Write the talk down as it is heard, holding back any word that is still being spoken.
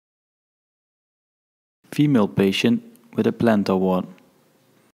female patient with a plantar wart.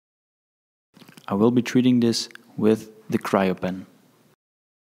 I will be treating this with the CryoPen.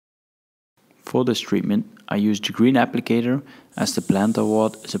 For this treatment, I use the green applicator as the plantar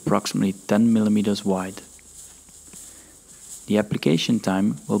wart is approximately 10 mm wide. The application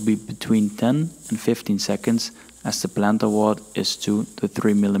time will be between 10 and 15 seconds as the plantar wart is 2 to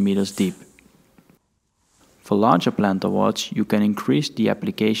 3 mm deep. For larger plantar warts, you can increase the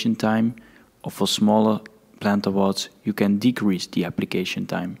application time, or for smaller plantar warts, you can decrease the application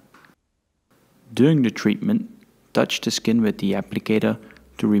time. During the treatment, touch the skin with the applicator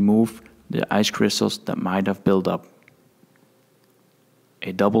to remove the ice crystals that might have built up.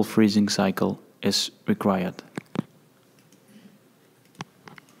 A double freezing cycle is required.